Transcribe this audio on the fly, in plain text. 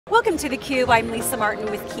Welcome to theCUBE, I'm Lisa Martin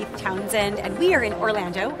with Keith Townsend, and we are in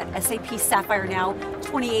Orlando at SAP Sapphire Now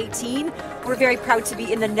 2018. We're very proud to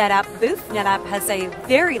be in the NetApp booth. NetApp has a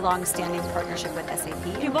very long-standing partnership with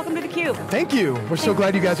SAP. And welcome to theCUBE. Thank you, we're so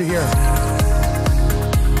glad you guys are here.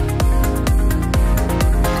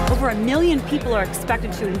 Over 1 million people are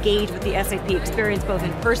expected to engage with the SAP experience both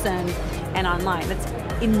in person and online. That's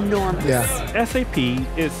enormous. Yeah. SAP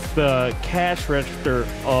is the cash register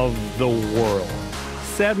of the world.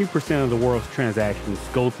 70% of the world's transactions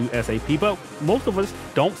go through SAP, but most of us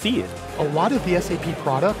don't see it. A lot of the SAP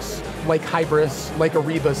products, like Hybris, like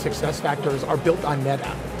Ariba, SuccessFactors, are built on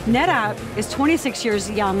NetApp. NetApp is 26 years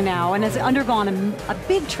young now and has undergone a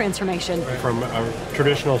big transformation. From a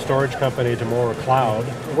traditional storage company to more cloud.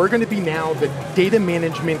 We're going to be now the data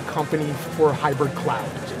management company for hybrid cloud.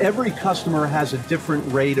 Every customer has a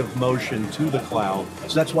different rate of motion to the cloud,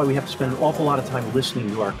 so that's why we have to spend an awful lot of time listening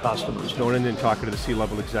to our customers. Going in and talking to the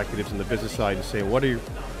C-level executives on the business side and saying, what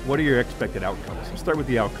are your expected outcomes? Start with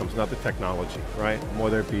the outcomes, not the technology, right?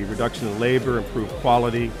 Whether it be reduction in labor, improved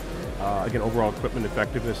quality, again, overall equipment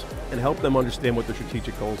effectiveness, and help them understand what their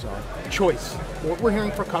strategic goals are. Choice. What we're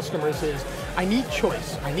hearing from customers is, I need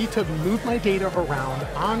choice. I need to move my data around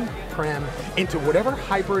on-prem into whatever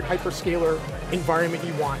hybrid, hyperscaler environment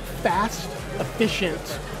you want. Fast,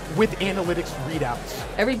 efficient, with analytics readouts.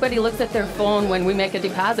 Everybody looks at their phone when we make a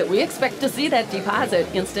deposit. We expect to see that deposit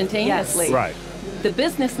instantaneously. Yes. Right. The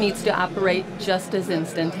business needs to operate just as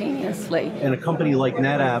instantaneously. And a company like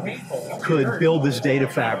NetApp could build this data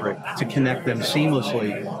fabric to connect them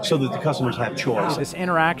seamlessly so that the customers have choice. This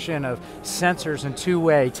interaction of sensors and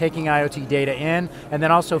two-way, taking IoT data in, and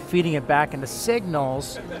then also feeding it back into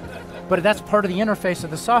signals, but that's part of the interface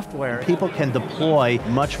of the software. People can deploy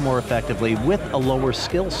much more effectively with a lower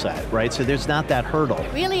skill set, right? So there's not that hurdle.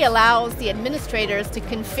 It really allows the administrators to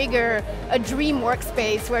configure a dream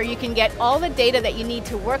workspace where you can get all the data that you need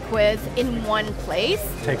to work with in one place.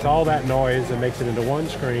 Takes all that noise and makes it into one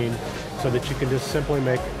screen so that you can just simply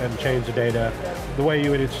make and change the data the way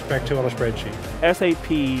you would expect to on a spreadsheet.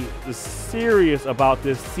 SAP is serious about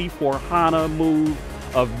this C4 HANA move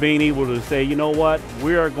of being able to say, you know what,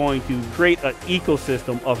 we are going to create an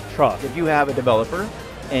ecosystem of trust. If you have a developer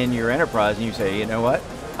in your enterprise and you say, you know what,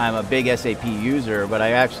 I'm a big SAP user, but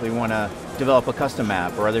I actually want to develop a custom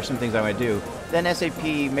app, or there's some things I want to do, then SAP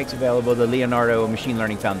makes available the Leonardo Machine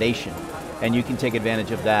Learning Foundation, and you can take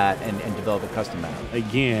advantage of that and develop a custom app.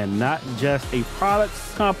 Again, not just a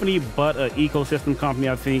products company, but an ecosystem company.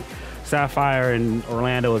 I think Sapphire in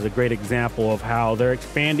Orlando is a great example of how they're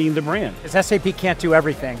expanding the brand. SAP can't do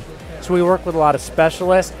everything, so we work with a lot of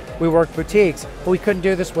specialists, we work with boutiques, but we couldn't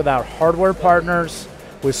do this without hardware partners,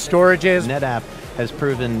 with storages. NetApp has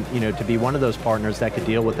proven, to be one of those partners that could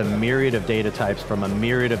deal with a myriad of data types from a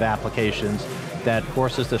myriad of applications that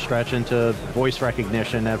forces to stretch into voice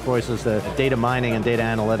recognition, that forces the data mining and data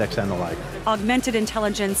analytics and the like. Augmented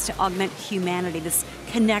intelligence to augment humanity, this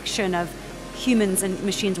connection of humans and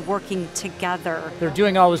machines working together. They're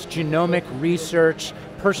doing all this genomic research,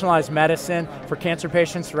 personalized medicine for cancer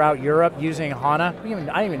patients throughout Europe using HANA. I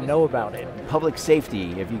didn't even know about it. Public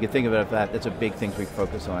safety, if you could think about that, that's a big thing we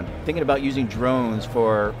focus on. Thinking about using drones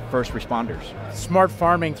for first responders. Smart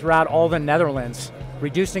farming throughout all the Netherlands,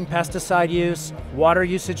 reducing pesticide use, water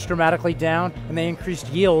usage dramatically down, and they increased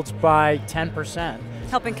yields by 10%.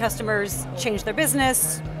 Helping customers change their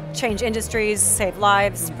business, change industries, save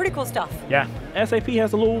lives, pretty cool stuff. Yeah, SAP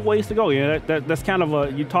has a little ways to go. That's kind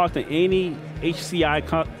of you talk to any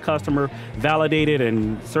HCI customer, validated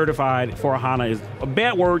and certified for HANA is a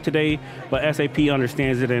bad word today, but SAP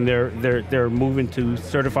understands it and they're moving to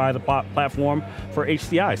certify the platform for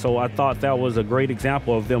HCI. So I thought that was a great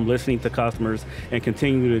example of them listening to customers and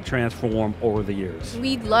continuing to transform over the years.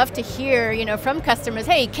 We'd love to hear, from customers,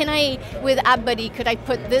 hey, can I, with AppBuddy, could I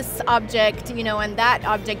put this object, and that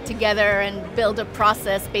object together and build a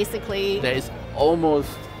process, basically? There is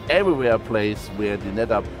almost everywhere a place where the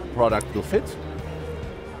NetApp product will fit.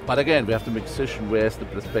 But again, we have to make a decision where's the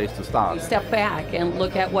best place to start. Step back and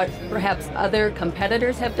look at what perhaps other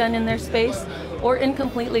competitors have done in their space or in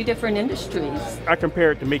completely different industries. I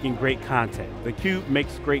compare it to making great content. theCUBE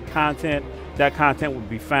makes great content. That content will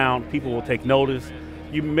be found, people will take notice.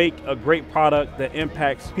 You make a great product that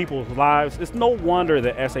impacts people's lives. It's no wonder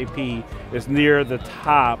that SAP is near the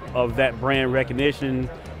top of that brand recognition,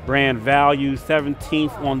 brand value,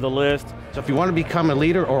 17th on the list. So if you want to become a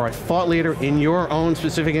leader or a thought leader in your own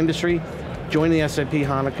specific industry, join the SAP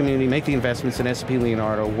HANA community, make the investments in SAP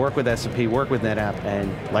Leonardo, work with SAP, work with NetApp,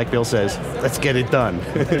 and like Bill says, let's get it done.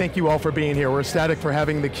 Thank you all for being here. We're ecstatic for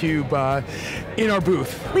having theCUBE in our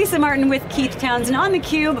booth. Lisa Martin with Keith Townsend on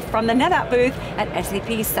theCUBE from the NetApp booth at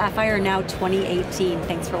SAP Sapphire Now 2018.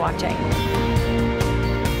 Thanks for watching.